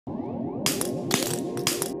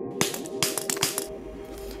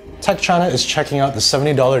Tech China is checking out the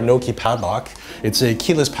 $70 Noke padlock. It's a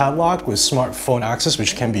keyless padlock with smartphone access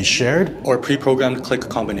which can be shared or pre-programmed click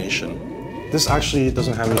combination. This actually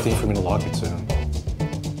doesn't have anything for me to lock it to.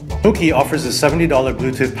 Noke offers a $70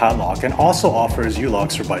 Bluetooth padlock and also offers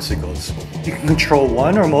U-locks for bicycles. You can control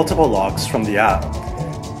one or multiple locks from the app.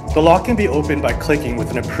 The lock can be opened by clicking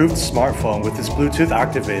with an approved smartphone with its Bluetooth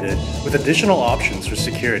activated with additional options for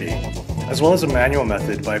security, as well as a manual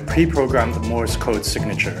method by pre-programmed Morse code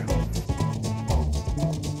signature.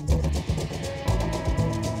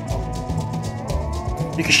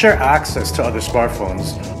 You can share access to other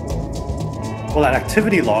smartphones, while an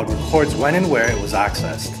activity log records when and where it was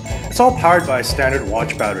accessed. It's all powered by a standard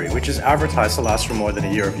watch battery, which is advertised to last for more than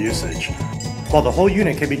a year of usage, while the whole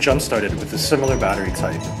unit can be jump-started with a similar battery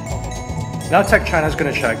type. Now Tech China is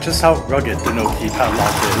going to check just how rugged the Noke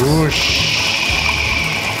padlock is. Whoosh.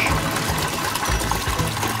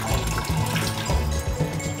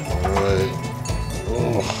 Alright.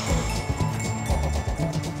 Oh.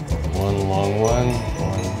 One long one.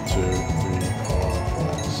 1, 2, 3, 4,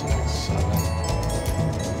 5, 6,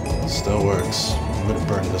 7. Still works. I'm going to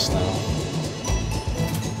burn this now.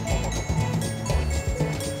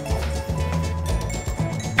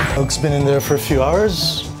 Noke's been in there for a few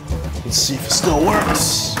hours. Let's see if it still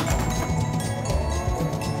works.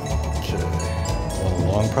 Okay. One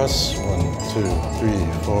long press. 1, 2,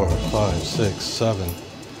 3, 4, 5, 6, 7.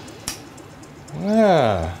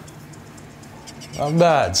 Yeah. Not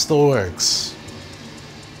bad. Still works.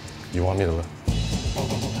 You want me to?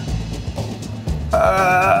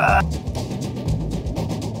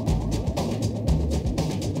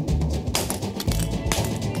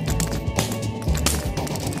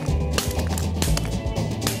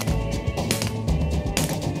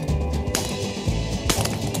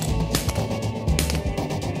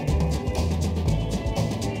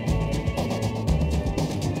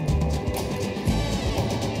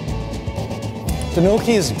 The Noke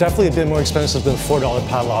is definitely a bit more expensive than the $4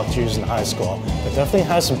 padlock to use in high school. It definitely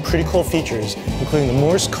has some pretty cool features, including the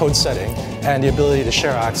Morse code setting and the ability to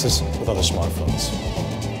share access with other smartphones.